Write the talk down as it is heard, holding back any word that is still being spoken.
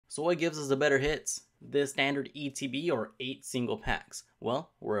So what gives us the better hits? The standard ETB or 8 single packs?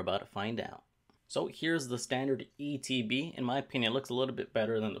 Well, we're about to find out. So here's the standard ETB. In my opinion, it looks a little bit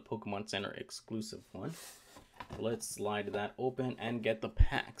better than the Pokemon Center exclusive one. Let's slide that open and get the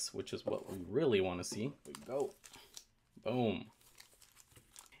packs, which is what we really want to see. Here we go. Boom.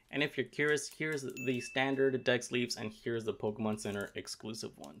 And if you're curious, here's the standard deck sleeves and here's the Pokemon Center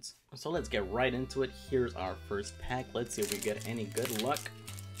exclusive ones. So let's get right into it. Here's our first pack. Let's see if we get any good luck.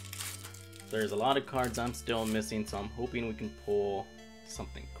 There's a lot of cards I'm still missing, so I'm hoping we can pull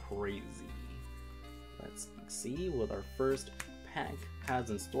something crazy. Let's see what our first pack has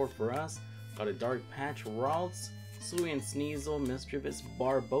in store for us. Got a Dark Patch, Ralts, Hisuian Sneasel, Mischievous,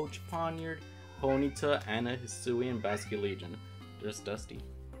 Barboach, Ponyard, Ponyta, and a Hisuian Basculegion. Just Dusty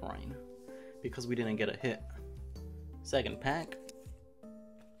crying because we didn't get a hit. Second pack.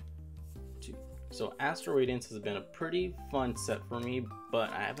 So Astral Radiance has been a pretty fun set for me, but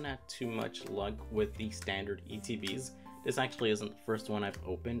I haven't had too much luck with the standard ETBs. This actually isn't the first one I've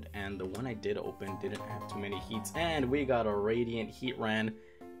opened, and the one I did open didn't have too many heats. And we got a Radiant Heatran,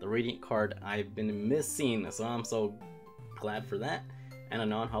 the Radiant card I've been missing, so I'm so glad for that. And a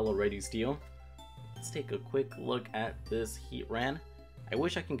non-holo Ready Steel. Let's take a quick look at this Heatran. I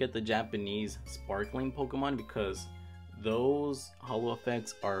wish I can get the Japanese sparkling Pokemon because those holo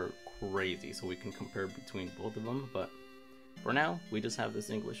effects are crazy, so we can compare between both of them, but for now we just have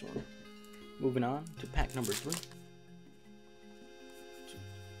this English one. Moving on to pack number 3.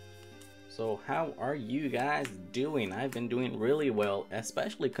 So how are you guys doing? I've been doing really well,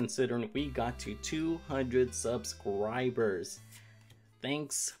 especially considering we got to 200 subscribers.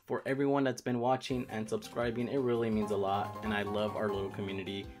 Thanks for everyone that's been watching and subscribing. It really means a lot, and I love our little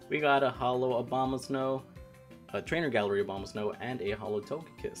community. We got a holo Abomasnow, a Trainer Gallery Abomasnow, and a holo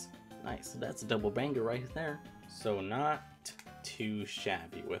Togekiss. Nice, that's a double banger right there. So not too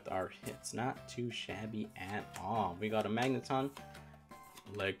shabby with our hits, not too shabby at all. We got a Magneton,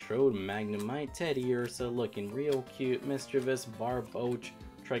 Electrode, Magnemite, Teddy Ursa looking real cute, Mischievous, Barboach,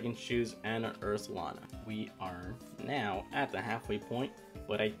 Dragon Shoes, and an Ursulana. We are now at the halfway point,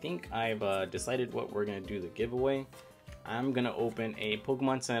 but I think I've decided what we're gonna do the giveaway. I'm gonna open a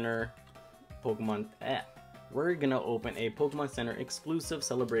Pokemon Center, we're gonna open a Pokemon Center exclusive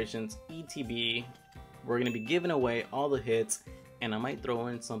Celebrations ETB. We're gonna be giving away all the hits, and I might throw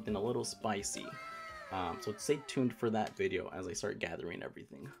in something a little spicy. So stay tuned for that video as I start gathering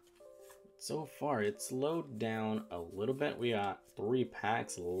everything. So far, it's slowed down a little bit. We got 3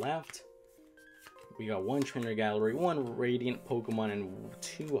 packs left. We got 1 Trainer Gallery, 1 Radiant Pokemon, and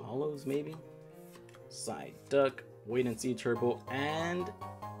 2 holos maybe. Psyduck, Wait and See Turbo, and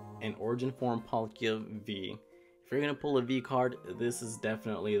an Origin Form Palkia V. If you're gonna pull a V card, this is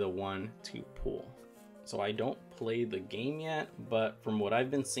definitely the one to pull. So I don't play the game yet, but from what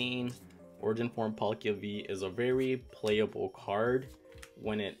I've been seeing, Origin Form Palkia V is a very playable card.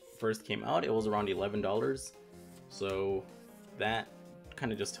 When it first came out, it was around $11. So that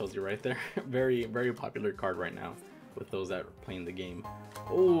kind of just tells you right there. Very, very popular card right now with those that are playing the game.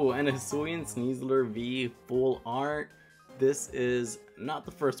 Oh, and a Hisuian Sneasler V full art. This is not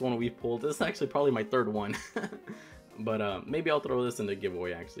the first one we've pulled. This is actually probably my 3rd one. But maybe I'll throw this in the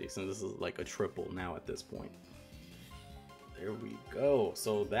giveaway actually, since this is like a triple now at this point. There we go.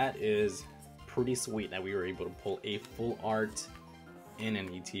 So that is pretty sweet that we were able to pull a full art in an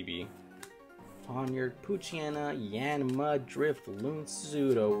ETB. Ponyard, Poochyena, Yanma, Drifloon,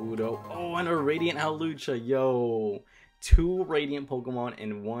 Sudowoodo. Oh, and a Radiant Hawlucha. Yo, 2 Radiant Pokemon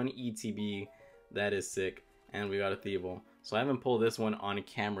in 1 ETB. That is sick. And we got a Thievul. So I haven't pulled this one on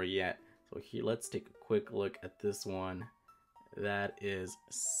camera yet. So here, let's take a quick look at this one. That is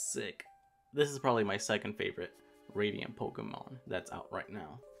sick. This is probably my 2nd favorite Radiant Pokemon that's out right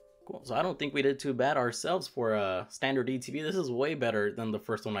now. Cool. So I don't think we did too bad ourselves for a standard ETB. This is way better than the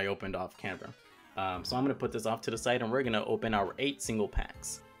first one I opened off camera. So I'm going to put this off to the side and we're going to open our 8 single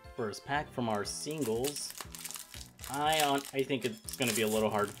packs. First pack from our singles. I think it's going to be a little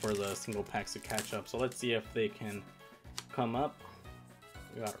hard for the single packs to catch up. So let's see if they can come up.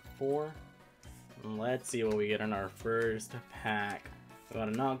 We got our 4. And let's see what we get in our first pack. We got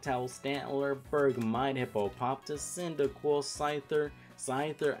a Noctowl, Stantler, Bergmite, Hippopoptus, Cyndaquil,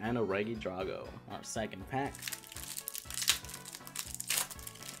 Scyther, and a Regidrago. Our second pack.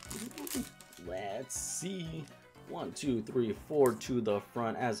 Let's see. 1, 2, 3, 4 to the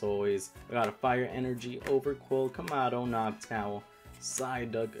front. As always, we got a Fire Energy, Overqwil, Kamado, Noctowl,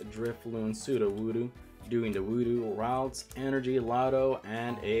 Psyduck, Drifloon, Sudowoodo, doing the Voodoo, Ralts, Energy, Lotto,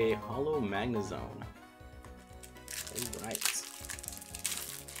 and a Holo Magnezone. Alright.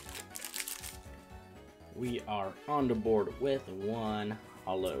 We are on the board with 1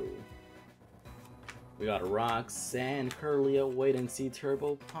 Hollow. We got Roxanne, Curlia, Wait and See,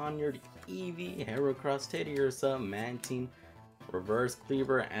 Turbo, Poniard, Eevee, Heracross, Teddiursa, Mantine, Reverse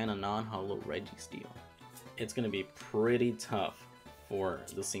Cleaver, and a non-hollow Registeel. It's going to be pretty tough for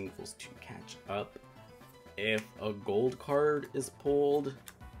the singles to catch up. If a gold card is pulled,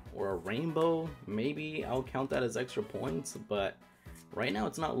 or a rainbow, maybe I'll count that as extra points, but right now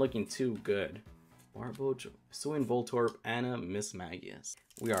it's not looking too good. Barboach, Pursuing Voltorb, and a Mismagius.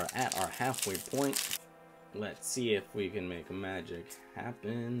 We are at our halfway point. Let's see if we can make magic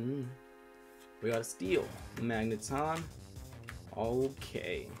happen. We got a Steel, Magneton.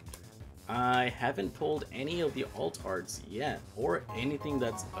 Okay. I haven't pulled any of the alt arts yet, or anything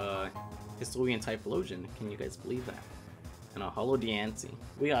that's Hisuian Typhlosion. Can you guys believe that? And a Hollow Diancie.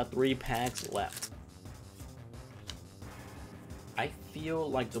 We got 3 packs left. I feel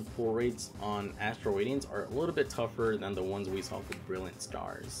like the pull rates on Astral Radiance are a little bit tougher than the ones we saw for Brilliant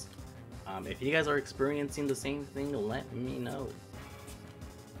Stars. If you guys are experiencing the same thing, let me know.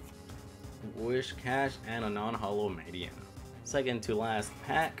 Wish Cash and a non-hollow Median. Second to last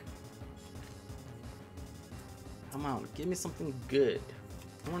pack. Come on, give me something good.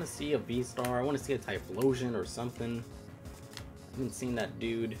 I want to see a V-Star, I want to see a Typhlosion or something. I haven't seen that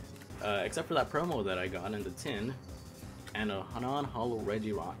dude, except for that promo that I got in the tin. And a non-hollow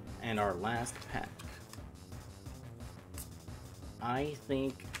Regirock. And our last pack. I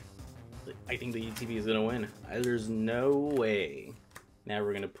think the ETB is gonna win. There's no way now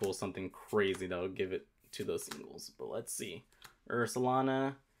we're gonna pull something crazy that'll give it to those singles. But let's see.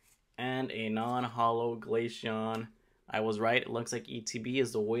 Ursalana and a non-hollow Glaceon. I was right. It looks like ETB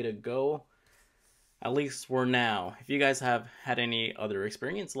is the way to go. At least for now. If you guys have had any other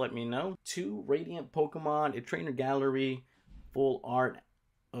experience, let me know. 2 Radiant Pokemon, a Trainer Gallery, full art,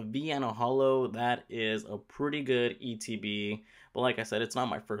 a V and a Hollow. That is a pretty good ETB. But like I said, it's not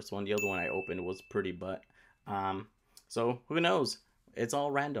my first one. The other one I opened was pretty butt. So who knows? It's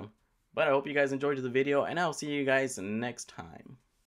all random. But I hope you guys enjoyed the video, and I'll see you guys next time.